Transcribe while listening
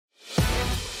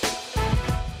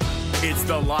It's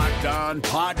the Locked On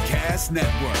Podcast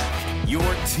Network, your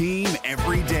team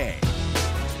every day.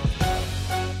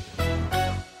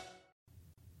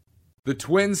 The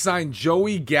Twins signed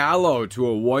Joey Gallo to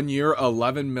a one-year,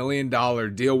 $11 million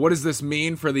deal. What does this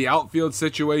mean for the outfield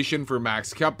situation for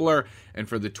Max Kepler and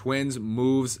for the Twins'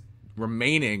 moves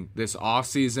remaining this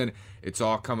offseason? It's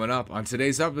all coming up on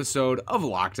today's episode of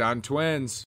Locked On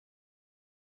Twins.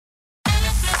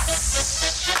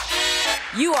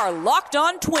 You are Locked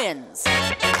On Twins,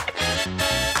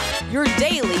 your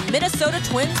daily Minnesota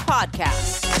Twins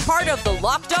podcast, part of the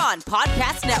Locked On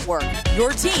Podcast Network,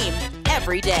 your team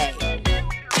every day.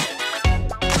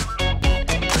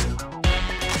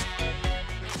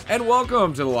 And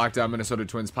welcome to the Locked On Minnesota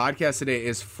Twins podcast. Today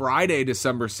is Friday,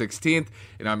 December 16th,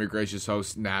 and I'm your gracious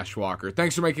host, Nash Walker.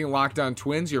 Thanks for making Locked On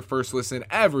Twins your first listen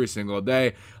every single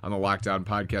day on the Locked On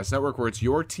Podcast Network, where it's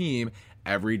your team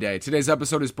every day. Today's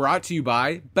episode is brought to you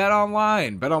by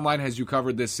BetOnline. BetOnline has you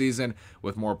covered this season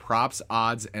with more props,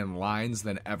 odds, and lines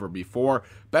than ever before.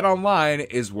 BetOnline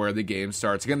is where the game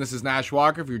starts. Again, this is Nash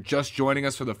Walker. If you're just joining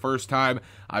us for the first time,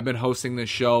 I've been hosting this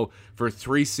show for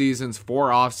 3 seasons,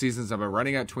 4 off seasons. I've been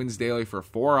running at Twins Daily for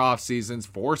 4 off seasons,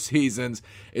 4 seasons.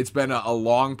 It's been a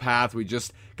long path. We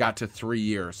just got to 3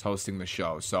 years hosting the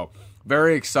show. So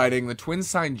very exciting. The Twins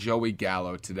signed Joey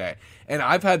Gallo today. And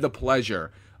I've had the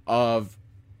pleasure of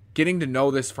getting to know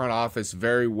this front office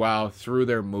very well through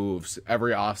their moves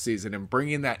every offseason and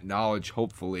bringing that knowledge,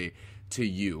 hopefully, to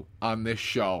you on this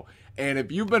show. And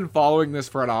if you've been following this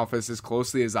front office as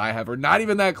closely as I have, or not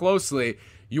even that closely,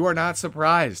 you are not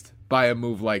surprised by a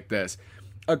move like this.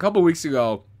 A couple weeks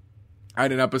ago, I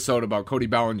had an episode about Cody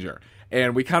Bellinger,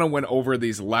 and we kind of went over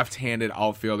these left-handed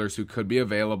outfielders who could be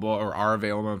available or are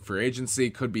available in free agency,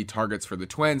 could be targets for the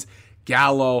Twins.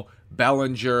 Gallo,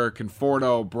 Bellinger,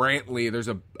 Conforto, Brantley, there's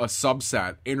a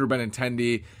subset. Andrew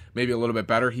Benintendi, maybe a little bit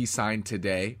better. He signed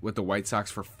today with the White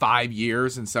Sox for 5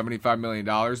 years and $75 million,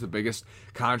 the biggest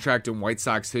contract in White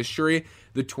Sox history.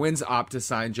 The Twins opt to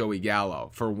sign Joey Gallo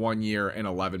for 1 year and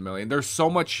 $11 million. There's so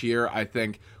much here, I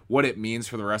think, what it means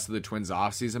for the rest of the Twins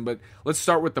offseason, but let's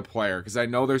start with the player, because I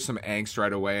know there's some angst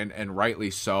right away, and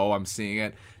rightly so. I'm seeing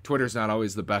it. Twitter's not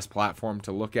always the best platform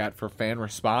to look at for fan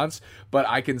response, but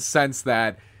I can sense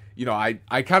that, you know,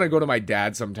 I kind of go to my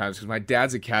dad sometimes, because my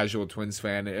dad's a casual Twins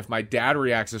fan. If my dad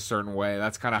reacts a certain way,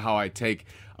 that's kind of how I take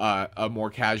a more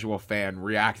casual fan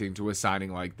reacting to a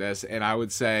signing like this, and I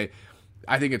would say,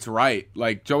 I think it's right.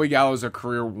 Like, Joey Gallo is a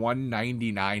career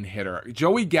 199 hitter.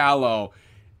 Joey Gallo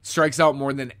strikes out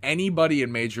more than anybody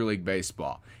in Major League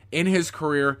Baseball. In his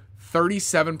career,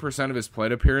 37% of his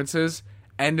plate appearances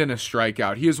end in a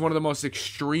strikeout. He is one of the most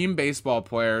extreme baseball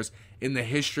players in the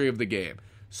history of the game.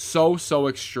 So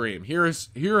extreme. Here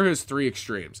are his 3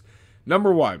 extremes.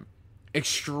 Number 1,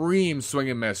 extreme swing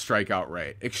and miss strikeout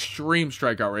rate. Extreme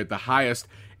strikeout rate, the highest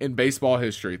in baseball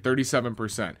history,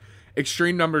 37%.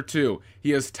 Extreme number 2,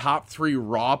 he has top 3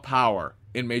 raw power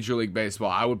in Major League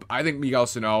Baseball. I think Miguel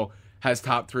Sano has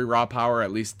top 3 raw power,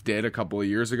 at least did a couple of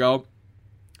years ago.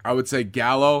 I would say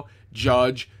Gallo,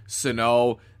 Judge,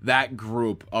 Sano, that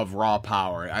group of raw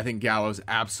power. I think Gallo's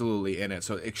absolutely in it.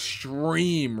 So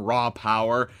extreme raw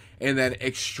power, and then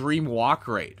extreme walk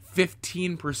rate,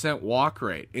 15% walk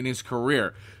rate in his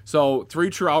career. So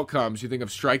 3 true outcomes. You think of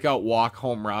strikeout, walk,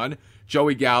 home run.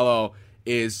 Joey Gallo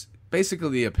is basically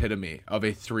the epitome of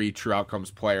a 3 true outcomes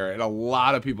player, and a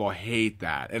lot of people hate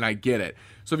that, and I get it.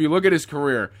 So if you look at his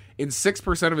career, in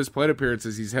 6% of his plate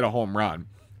appearances, he's hit a home run.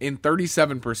 In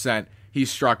 37%, he's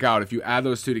struck out. If you add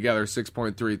those two together,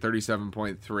 6.3,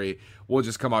 37.3, will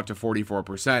just come out to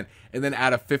 44%, and then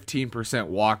add a 15%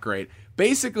 walk rate.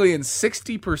 Basically, in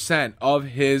 60% of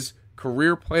his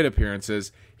career plate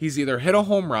appearances, he's either hit a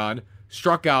home run,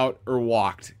 struck out, or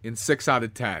walked in 6 out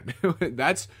of 10.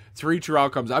 That's 3 true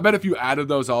outcomes. I bet if you added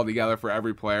those all together for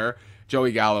every player,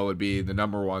 Joey Gallo would be the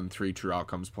number 1 3 true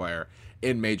outcomes player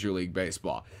in Major League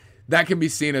Baseball. That can be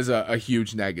seen as a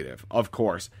huge negative, of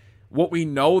course. What we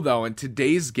know, though, in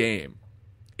today's game,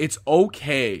 it's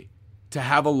okay to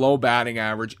have a low batting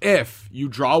average if you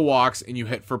draw walks and you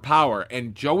hit for power.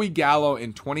 And Joey Gallo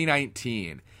in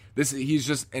 2019, this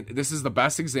is the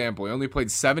best example. He only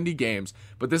played 70 games,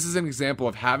 but this is an example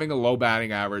of having a low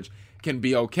batting average can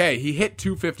be okay. He hit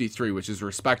 253, which is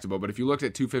respectable, but if you looked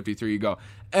at 253, you go,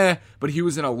 but he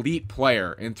was an elite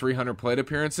player in 300 plate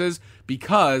appearances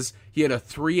because he had a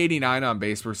 389 on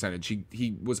base percentage.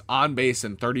 He was on base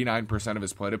in 39% of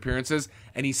his plate appearances,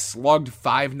 and he slugged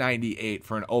 598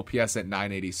 for an OPS at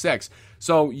 986.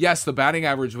 So, yes, the batting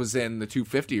average was in the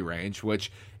 250 range,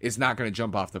 which is not going to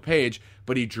jump off the page,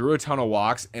 but he drew a ton of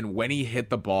walks, and when he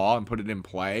hit the ball and put it in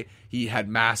play, he had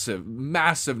massive,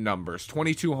 massive numbers,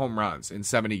 22 home runs in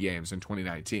 70 games in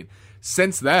 2019.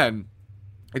 Since then,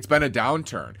 it's been a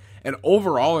downturn. And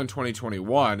overall in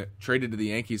 2021, traded to the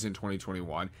Yankees in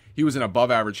 2021, he was an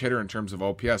above-average hitter in terms of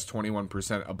OPS,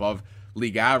 21% above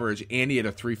league average, and he had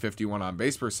a 351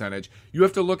 on-base percentage. You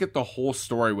have to look at the whole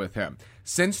story with him.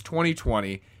 Since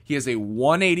 2020, he has a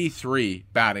 183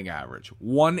 batting average,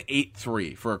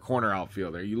 183 for a corner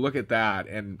outfielder. You look at that,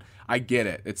 and I get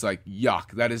it. It's like,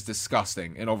 yuck, that is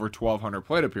disgusting in over 1,200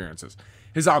 plate appearances.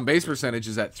 His on-base percentage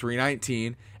is at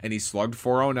 319, and he slugged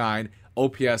 409,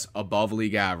 OPS above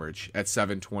league average at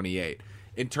 728.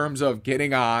 In terms of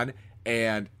getting on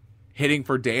and hitting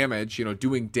for damage,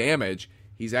 doing damage,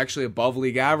 he's actually above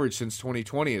league average since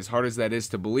 2020, as hard as that is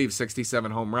to believe.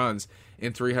 67 home runs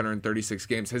in 336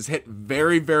 games. Has hit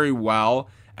very, very well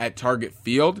at target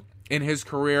field in his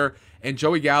career. And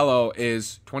Joey Gallo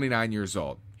is 29 years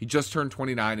old. He just turned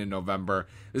 29 in November.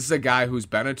 This is a guy who's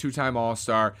been a two-time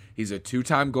All-Star. He's a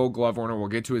two-time Gold Glove winner. We'll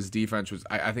get to his defense, which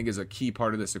I think is a key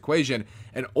part of this equation.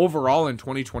 And overall in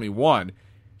 2021,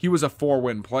 he was a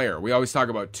 4-win player. We always talk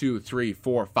about 2, 3,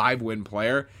 4, 5-win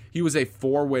player. He was a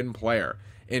 4-win player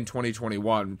in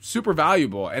 2021. Super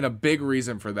valuable, and a big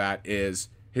reason for that is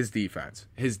his defense.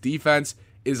 His defense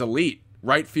is elite.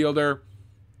 Right fielder,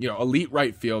 elite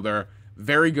right fielder,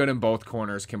 very good in both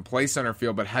corners, can play center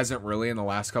field, but hasn't really in the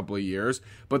last couple of years.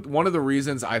 But one of the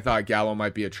reasons I thought Gallo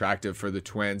might be attractive for the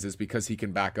Twins is because he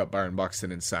can back up Byron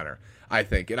Buxton in center, I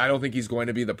think. And I don't think he's going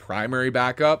to be the primary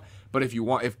backup, but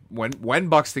when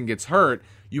Buxton gets hurt,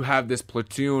 you have this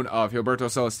platoon of Gilberto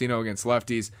Celestino against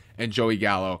lefties and Joey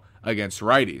Gallo against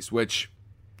righties, which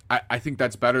I think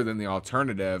that's better than the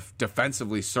alternative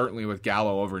defensively, certainly with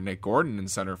Gallo over Nick Gordon in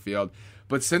center field.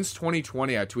 But since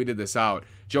 2020, I tweeted this out,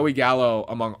 Joey Gallo,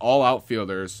 among all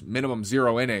outfielders, minimum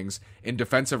 0 innings in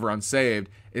defensive runs saved,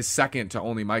 is second to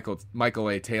only Michael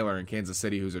A. Taylor in Kansas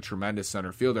City, who's a tremendous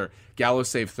center fielder. Gallo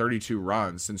saved 32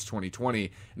 runs since 2020.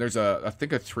 And there's I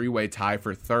think a 3-way tie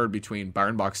for third between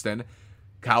Byron Buxton,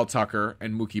 Kyle Tucker,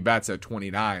 and Mookie Betts at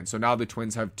 29. So now the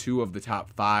Twins have 2 of the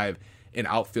top 5 in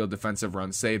outfield defensive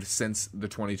runs saved since the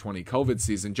 2020 COVID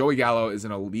season. Joey Gallo is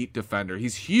an elite defender.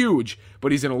 He's huge,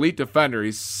 but he's an elite defender.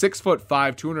 He's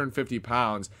 6'5", 250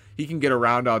 pounds. He can get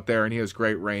around out there, and he has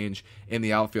great range in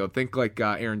the outfield. Think like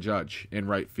Aaron Judge in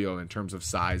right field in terms of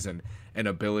size and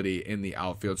ability in the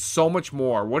outfield. So much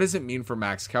more. What does it mean for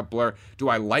Max Kepler? Do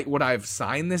I like what I've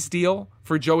signed this deal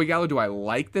for Joey Gallo? Do I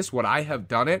like this? Would I have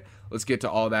done it? Let's get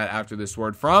to all that after this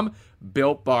word from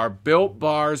Built Bar. Built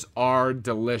Bars are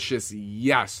delicious.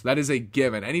 Yes, that is a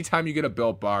given. Anytime you get a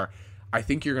Built Bar, I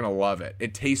think you're going to love it.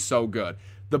 It tastes so good.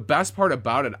 The best part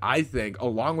about it, I think,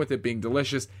 along with it being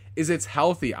delicious, is it's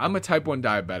healthy. I'm a type 1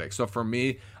 diabetic, so for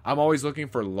me, I'm always looking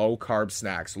for low-carb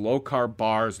snacks, low-carb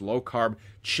bars, low-carb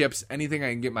chips, anything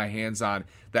I can get my hands on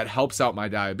that helps out my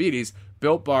diabetes.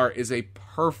 Built Bar is a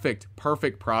perfect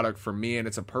product for me, and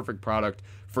it's a perfect product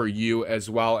for you as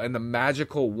well. And the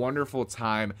magical, wonderful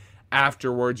time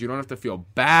afterwards, you don't have to feel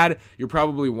bad. You're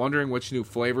probably wondering which new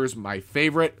flavors my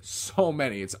favorite. So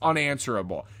many. It's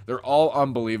unanswerable. They're all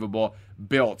unbelievable.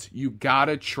 Built. You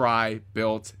gotta try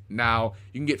Built now.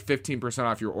 You can get 15%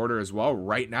 off your order as well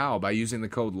right now by using the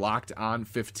code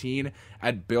LOCKEDON15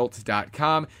 at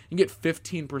Built.com. You can get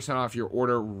 15% off your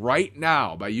order right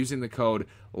now by using the code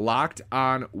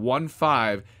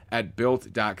LOCKEDON15 at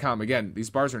Built.com. Again,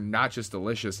 these bars are not just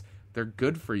delicious, they're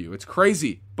good for you. It's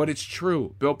crazy, but it's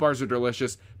true. Built Bars are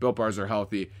delicious. Built Bars are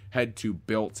healthy. Head to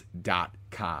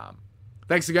Built.com.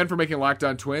 Thanks again for making Locked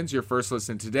On Twins your first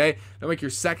listen today. Now make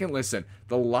your second listen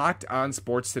the Locked On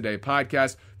Sports Today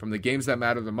podcast. From the games that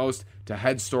matter the most to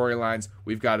head storylines,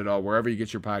 we've got it all. Wherever you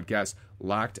get your podcasts,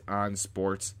 Locked On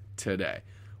Sports Today.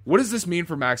 What does this mean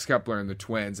for Max Kepler and the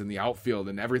Twins and the outfield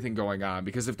and everything going on?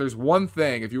 Because if there's one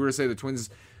thing, if you were to say the Twins,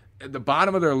 at the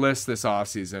bottom of their list this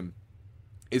offseason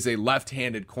is a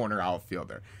left-handed corner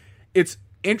outfielder. It's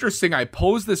interesting. I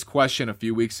posed this question a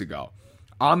few weeks ago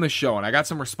on the show, and I got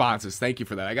some responses. Thank you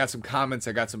for that. I got some comments.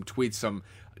 I got some tweets, some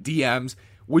DMs.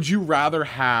 Would you rather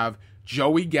have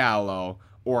Joey Gallo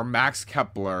or Max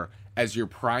Kepler as your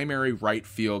primary right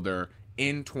fielder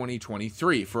in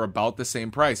 2023 for about the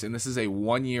same price? And this is a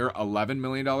 1-year, $11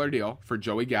 million deal for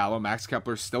Joey Gallo. Max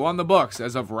Kepler's still on the books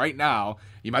as of right now.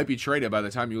 You might be traded by the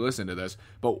time you listen to this,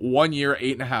 but 1 year,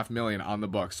 $8.5 million on the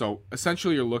books. So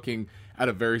essentially you're looking at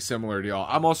a very similar deal.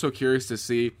 I'm also curious to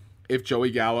see if Joey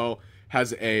Gallo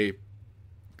has a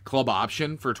club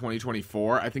option for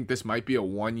 2024. I think this might be a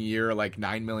 1 year, like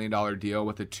 $9 million deal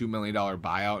with a $2 million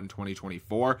buyout in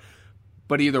 2024.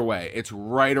 But either way, it's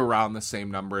right around the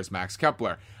same number as Max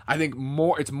Kepler. I think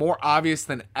it's more obvious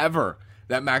than ever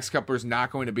that Max Kepler is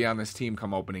not going to be on this team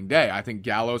come opening day. I think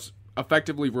Gallo's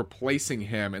effectively replacing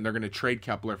him, and they're going to trade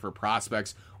Kepler for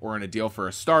prospects or in a deal for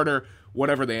a starter,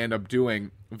 whatever they end up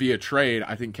doing via trade.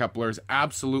 I think Kepler is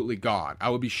absolutely gone. I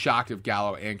would be shocked if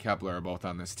Gallo and Kepler are both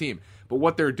on this team. But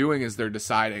what they're doing is they're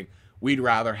deciding we'd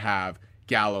rather have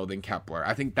Gallo than Kepler.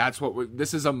 I think that's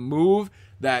this is a move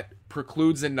that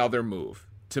precludes another move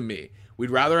to me. We'd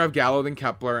rather have Gallo than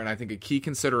Kepler, and I think a key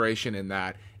consideration in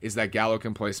that is that Gallo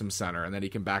can play some center and that he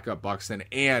can back up Buxton,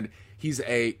 and he's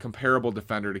a comparable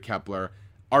defender to Kepler,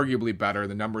 arguably better.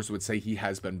 The numbers would say he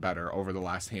has been better over the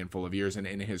last handful of years and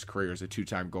in his career as a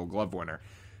 2-time Gold Glove winner.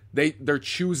 They're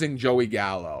choosing Joey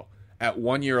Gallo at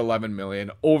 1 year, $11 million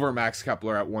over Max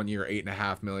Kepler at 1 year,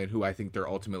 $8.5 million, who I think they're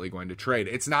ultimately going to trade.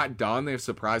 It's not done. They've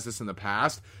surprised us in the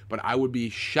past, but I would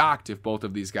be shocked if both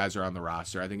of these guys are on the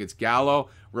roster. I think it's Gallo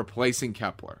replacing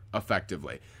Kepler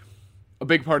effectively. A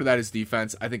big part of that is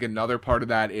defense. I think another part of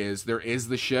that is there is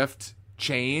the shift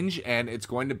change, and it's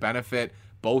going to benefit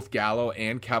both Gallo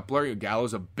and Kepler.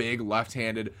 Gallo's a big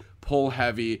left-handed,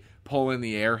 pull-heavy,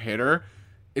 pull-in-the-air hitter.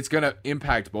 It's going to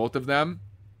impact both of them.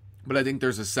 But I think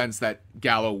there's a sense that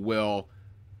Gallo will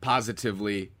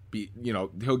positively be,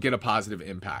 he'll get a positive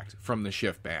impact from the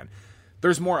shift ban.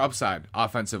 There's more upside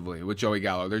offensively with Joey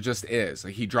Gallo. There just is.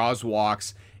 Like, he draws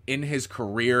walks. In his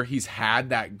career, he's had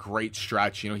that great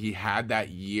stretch. He had that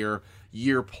year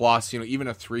plus, even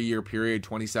a 3-year period,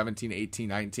 2017, 18,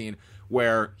 19,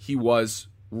 where he was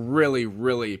really,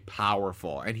 really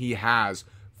powerful. And he has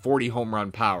 40 home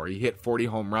run power. He hit 40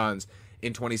 home runs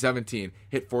in 2017,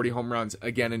 hit 40 home runs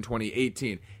again in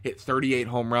 2018, hit 38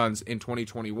 home runs in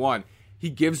 2021. He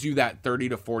gives you that 30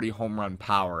 to 40 home run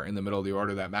power in the middle of the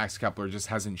order that Max Kepler just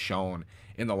hasn't shown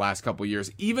in the last couple years.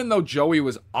 Even though Joey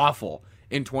was awful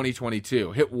in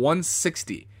 2022, hit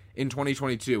 160 in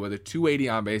 2022 with a 280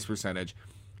 on-base percentage,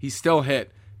 he still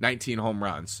hit 19 home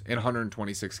runs in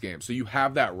 126 games. So you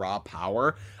have that raw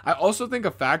power. I also think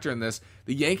a factor in this,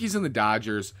 the Yankees and the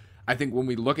Dodgers, I think when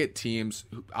we look at teams,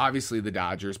 obviously the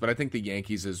Dodgers, but I think the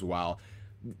Yankees as well,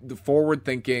 the forward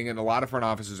thinking, and a lot of front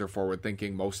offices are forward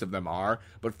thinking, most of them are,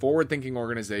 but forward thinking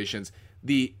organizations,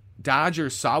 the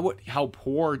Dodgers saw how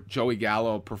poor Joey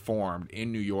Gallo performed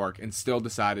in New York and still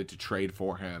decided to trade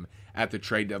for him at the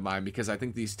trade deadline, because I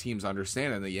think these teams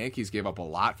understand, and the Yankees gave up a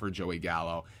lot for Joey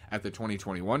Gallo at the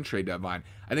 2021 trade deadline.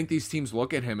 I think these teams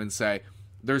look at him and say,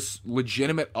 there's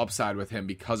legitimate upside with him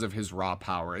because of his raw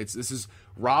power. This is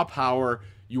raw power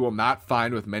you will not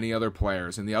find with many other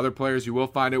players. And the other players you will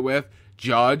find it with,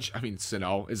 Judge,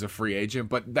 Sano is a free agent,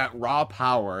 but that raw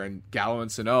power, and Gallo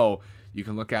and Sano, you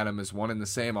can look at him as one and the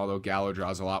same, although Gallo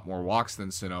draws a lot more walks than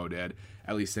Sano did,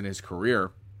 at least in his career.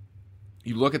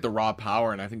 You look at the raw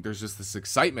power, and I think there's just this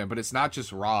excitement, but it's not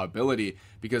just raw ability,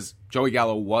 because Joey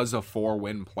Gallo was a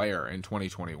 4-win player in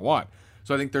 2021.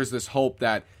 So I think there's this hope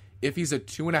that if he's a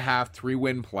 2.5,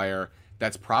 3-win player,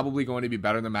 that's probably going to be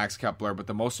better than Max Kepler. But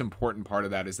the most important part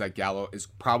of that is that Gallo is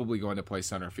probably going to play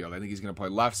center field. I think he's going to play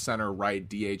left, center, right,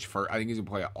 DH first. I think he's going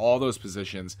to play all those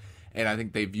positions. And I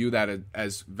think they view that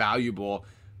as valuable,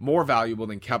 more valuable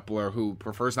than Kepler, who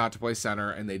prefers not to play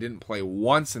center. And they didn't play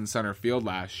once in center field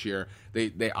last year.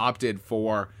 They opted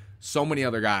for so many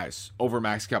other guys over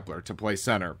Max Kepler to play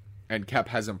center. And Kep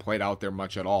hasn't played out there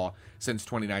much at all since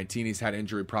 2019. He's had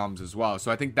injury problems as well.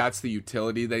 So I think that's the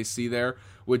utility they see there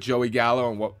with Joey Gallo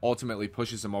and what ultimately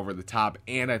pushes him over the top.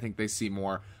 And I think they see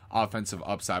more offensive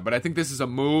upside. But I think this is a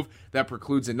move that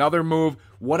precludes another move.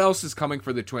 What else is coming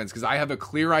for the Twins? Because I have a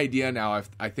clear idea now.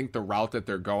 I think the route that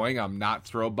they're going, I'm not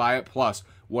thrilled by it. Plus,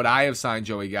 what I have signed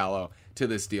Joey Gallo to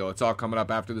this deal. It's all coming up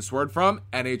after this word from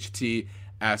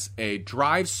NHTSA.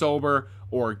 Drive sober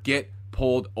or get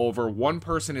pulled over. One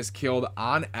person is killed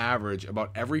on average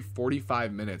about every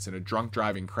 45 minutes in a drunk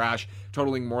driving crash,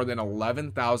 totaling more than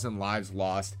 11,000 lives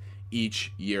lost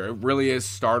each year. It really is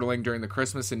startling. During the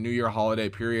Christmas and New Year holiday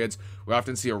periods, we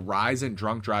often see a rise in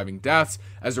drunk driving deaths.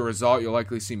 As a result, you'll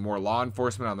likely see more law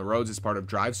enforcement on the roads as part of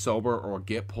Drive Sober or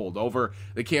Get Pulled Over.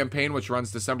 The campaign, which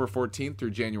runs December 14th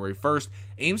through January 1st,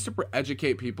 aims to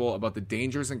educate people about the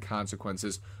dangers and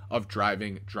consequences of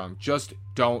driving drunk. Just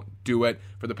don't do it.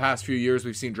 For the past few years,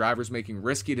 we've seen drivers making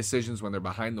risky decisions when they're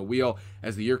behind the wheel.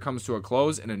 As the year comes to a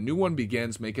close and a new one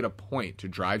begins, make it a point to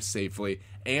drive safely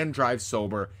and drive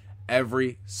sober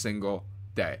every single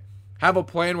day. Have a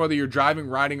plan whether you're driving,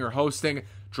 riding, or hosting.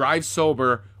 Drive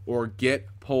sober or get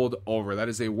pulled over. That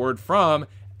is a word from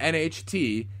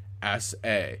NHTSA.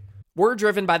 We're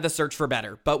driven by the search for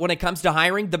better, but when it comes to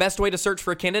hiring, the best way to search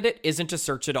for a candidate isn't to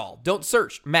search at all. Don't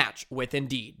search, match with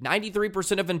Indeed.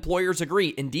 93% of employers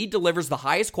agree Indeed delivers the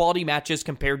highest quality matches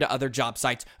compared to other job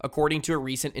sites, according to a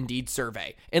recent Indeed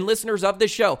survey. And listeners of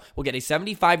this show will get a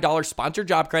 $75 sponsored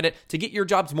job credit to get your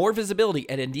jobs more visibility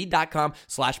at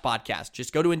Indeed.com/podcast.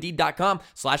 Just go to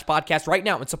Indeed.com/podcast right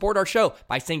now and support our show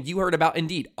by saying you heard about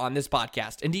Indeed on this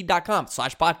podcast.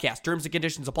 Indeed.com/podcast. Terms and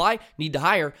conditions apply. Need to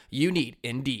hire? You need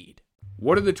Indeed.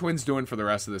 What are the Twins doing for the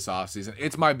rest of this offseason?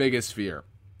 It's my biggest fear.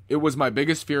 It was my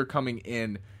biggest fear coming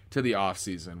in to the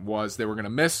offseason was they were going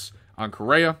to miss on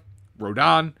Correa,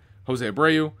 Rodon, Jose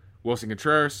Abreu, Wilson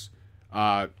Contreras,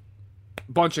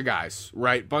 bunch of guys,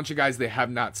 right? Bunch of guys they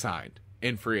have not signed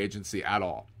in free agency at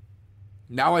all.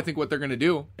 Now I think what they're going to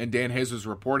do, and Dan Hayes was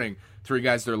reporting 3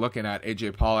 guys they're looking at,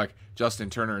 AJ Pollock,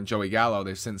 Justin Turner, and Joey Gallo.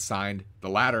 They've since signed the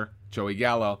latter, Joey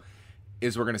Gallo,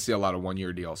 is we're going to see a lot of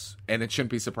one-year deals. And it shouldn't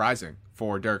be surprising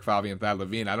for Derek Falvey and Thad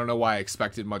Levine. I don't know why I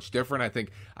expected much different. I think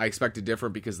I expected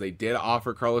different because they did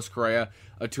offer Carlos Correa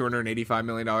a $285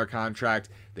 million contract.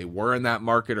 They were in that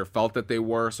market or felt that they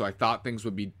were, so I thought things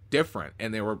would be different.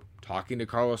 And they were talking to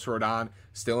Carlos Rodon,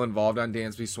 still involved on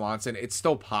Dansby Swanson. It's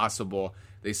still possible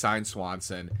they signed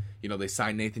Swanson. They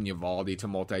signed Nathan Eovaldi to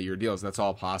multi-year deals. That's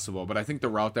all possible. But I think the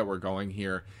route that we're going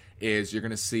here is you're going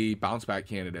to see bounce-back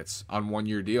candidates on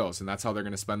one-year deals, and that's how they're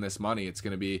going to spend this money. It's going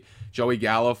to be Joey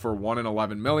Gallo for $1 and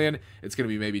 $11 million. It's going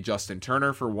to be maybe Justin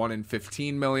Turner for $1 and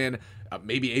 $15 million.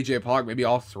 Maybe AJ Pollock, maybe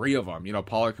all 3 of them.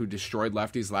 Pollock, who destroyed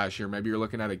lefties last year. Maybe you're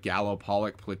looking at a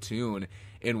Gallo-Pollock platoon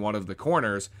in one of the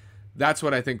corners. That's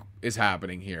what I think is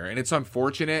happening here. And it's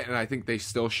unfortunate, and I think they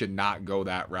still should not go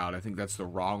that route. I think that's the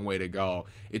wrong way to go.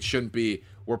 It shouldn't be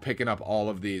we're picking up all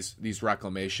of these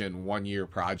reclamation one-year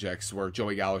projects where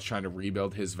Joey Gallo is trying to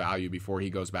rebuild his value before he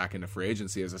goes back into free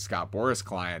agency as a Scott Boras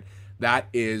client. That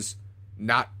is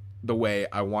not the way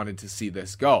I wanted to see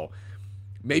this go.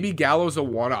 Maybe Gallo's a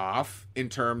one-off in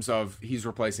terms of he's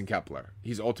replacing Kepler.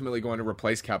 He's ultimately going to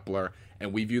replace Kepler,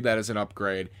 and we view that as an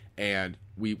upgrade, and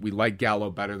we like Gallo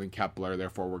better than Kepler,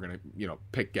 therefore we're going to,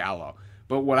 pick Gallo.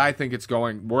 But where I think it's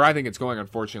going,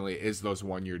 unfortunately, is those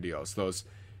one-year deals. Those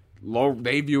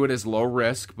they view it as low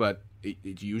risk, but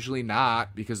it's usually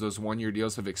not, because those one-year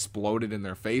deals have exploded in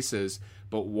their faces.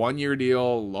 But one-year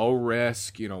deal, low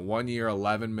risk, 1 year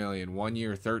 $11 million, 1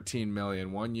 year $13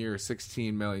 million, 1 year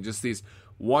 $16 million, just these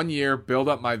 1 year build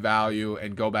up my value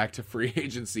and go back to free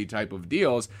agency type of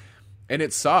deals. And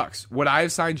it sucks. Would I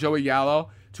have signed Joey Gallo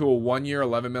to a 1 year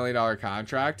 $11 million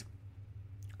contract?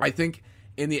 I think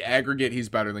in the aggregate, he's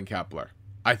better than Kepler.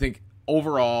 I think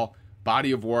overall,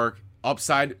 body of work,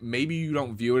 upside, maybe you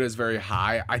don't view it as very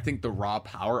high. I think the raw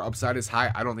power upside is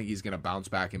high. I don't think he's going to bounce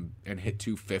back and hit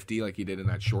 250 like he did in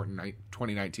that shortened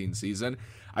 2019 season.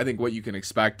 I think what you can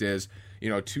expect is,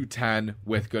 210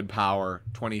 with good power,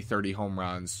 20, 30 home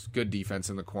runs, good defense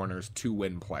in the corners,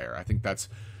 2-win player. I think that's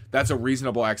a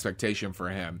reasonable expectation for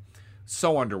him.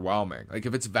 So underwhelming. Like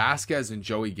if it's Vasquez and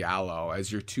Joey Gallo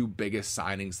as your 2 biggest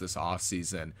signings this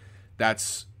offseason,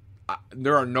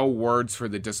 there are no words for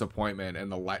the disappointment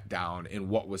and the letdown in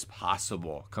what was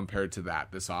possible compared to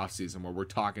that this offseason, where we're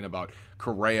talking about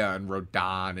Correa and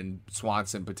Rodon and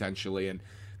Swanson potentially, and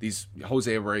these Jose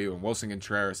Abreu and Wilson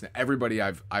Contreras and everybody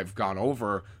I've gone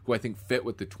over who I think fit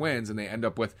with the Twins, and they end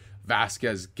up with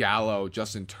Vasquez, Gallo,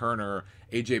 Justin Turner,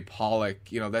 AJ Pollock.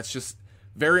 That's just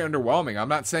very underwhelming. I'm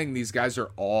not saying these guys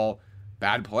are all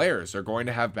bad players. They're going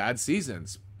to have bad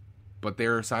seasons, but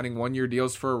they're signing 1 year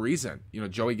deals for a reason.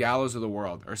 Joey Gallo's of the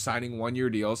world are signing 1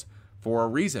 year deals for a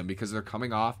reason, because they're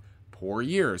coming off poor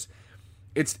years.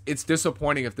 It's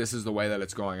disappointing if this is the way that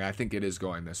it's going. I think it is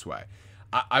going this way.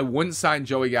 I wouldn't sign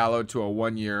Joey Gallo to a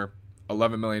 1 year,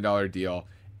 $11 million deal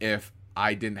if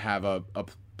I didn't have a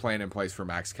plan in place for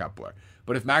Max Kepler.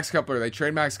 But if they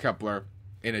trade Max Kepler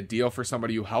in a deal for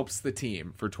somebody who helps the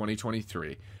team for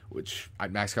 2023, which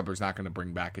Max Kepler's not going to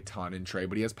bring back a ton in trade,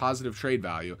 but he has positive trade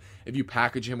value. If you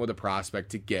package him with a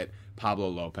prospect to get Pablo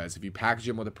Lopez, if you package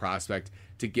him with a prospect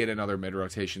to get another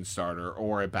mid-rotation starter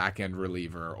or a back-end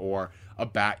reliever or a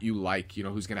bat you like,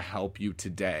 who's going to help you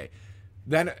today,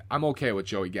 then I'm okay with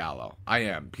Joey Gallo. I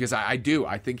am, because I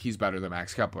think he's better than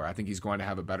Max Kepler. I think he's going to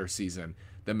have a better season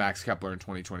than Max Kepler in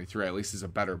 2023, at least is a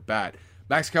better bet.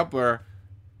 Max Kepler,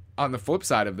 on the flip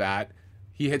side of that,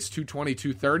 he hits 220,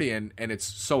 230, and it's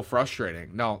so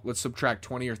frustrating. No, let's subtract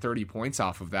 20 or 30 points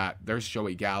off of that. There's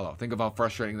Joey Gallo. Think of how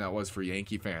frustrating that was for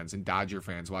Yankee fans and Dodger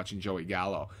fans watching Joey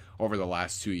Gallo over the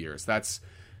last 2 years. That's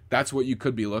what you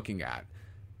could be looking at.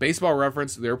 Baseball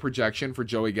Reference, their projection for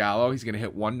Joey Gallo, he's going to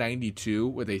hit 192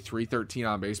 with a 313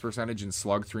 on base percentage and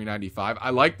slug 395.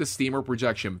 I like the Steamer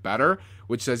projection better,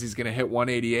 which says he's going to hit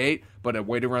 188, but a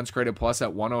weighted runs created plus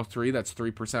at 103. That's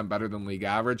 3% better than league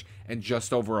average and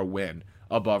just over a win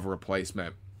above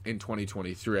replacement in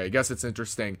 2023. I guess it's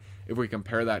interesting if we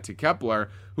compare that to Kepler,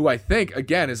 who I think,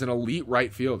 again, is an elite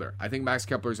right fielder. I think Max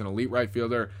Kepler is an elite right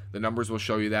fielder. The numbers will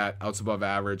show you that. Outs above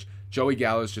average. Joey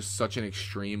Gallo is just such an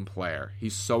extreme player.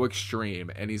 He's so extreme,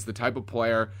 and he's the type of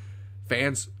player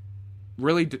fans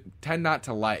really tend not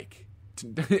to like.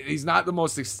 He's not the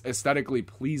most aesthetically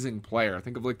pleasing player.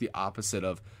 Think of like the opposite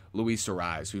of Luis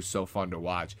Arraez, who's so fun to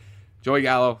watch. Joey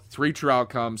Gallo, 3 true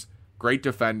outcomes, great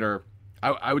defender.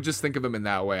 I would just think of him in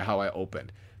that way, how I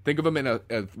opened. Think of him in a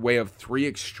way of 3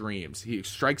 extremes. He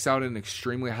strikes out at an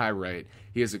extremely high rate.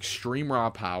 He has extreme raw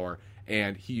power,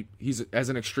 and he has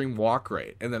an extreme walk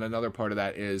rate. And then another part of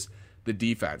that is the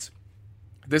defense.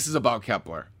 This is about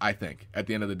Kepler, I think, at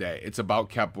the end of the day. It's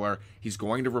about Kepler. He's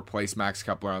going to replace Max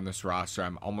Kepler on this roster.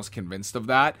 I'm almost convinced of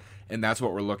that, and that's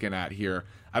what we're looking at here.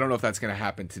 I don't know if that's going to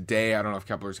happen today. I don't know if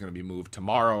Kepler is going to be moved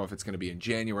tomorrow, if it's going to be in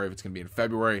January, if it's going to be in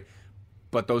February.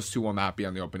 But those two will not be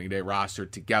on the opening day roster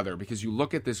together, because you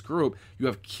look at this group, you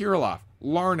have Kirilloff,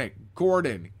 Larnach,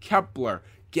 Gordon, Kepler,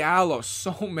 Gallo,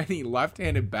 so many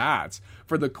left-handed bats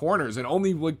for the corners, and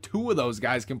only like 2 of those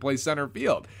guys can play center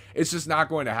field. It's just not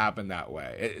going to happen that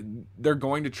way. They're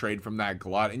going to trade from that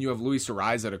glut, and you have Luis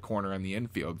Arraez at a corner in the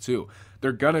infield too.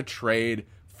 They're going to trade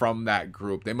from that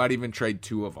group. They might even trade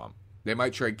 2 of them. They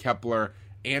might trade Kepler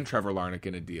and Trevor Larnach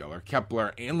in a deal, or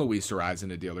Kepler and Luis Arraez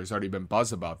in a deal. There's already been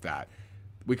buzz about that.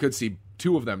 We could see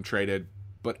 2 of them traded,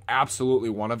 but absolutely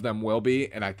one of them will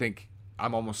be, and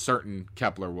I'm almost certain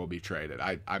Kepler will be traded.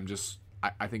 I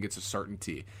think it's a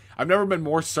certainty. I've never been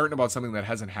more certain about something that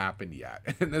hasn't happened yet,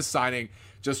 and this signing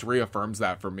just reaffirms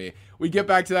that for me. We get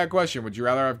back to that question. Would you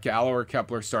rather have Gallo or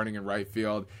Kepler starting in right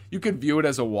field? You could view it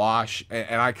as a wash,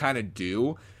 and I kind of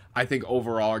do. I think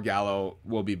overall Gallo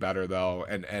will be better, though,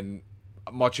 and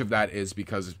much of that is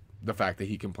because the fact that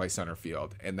he can play center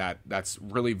field, and that's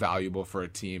really valuable for a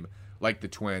team like the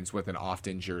Twins with an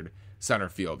oft-injured center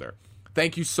fielder.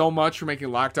 Thank you so much for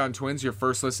making Locked On Twins your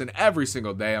first listen every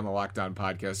single day on the Locked On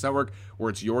Podcast Network, where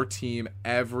it's your team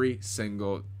every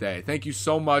single day. Thank you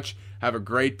so much. Have a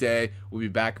great day. We'll be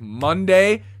back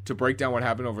Monday to break down what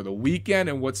happened over the weekend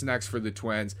and what's next for the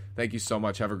Twins. Thank you so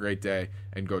much. Have a great day,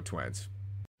 and go Twins.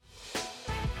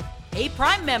 Hey,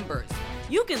 Prime members,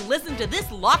 you can listen to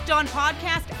this Locked On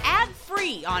podcast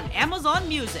ad-free on Amazon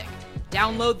Music.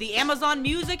 Download the Amazon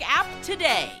Music app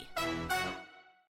today.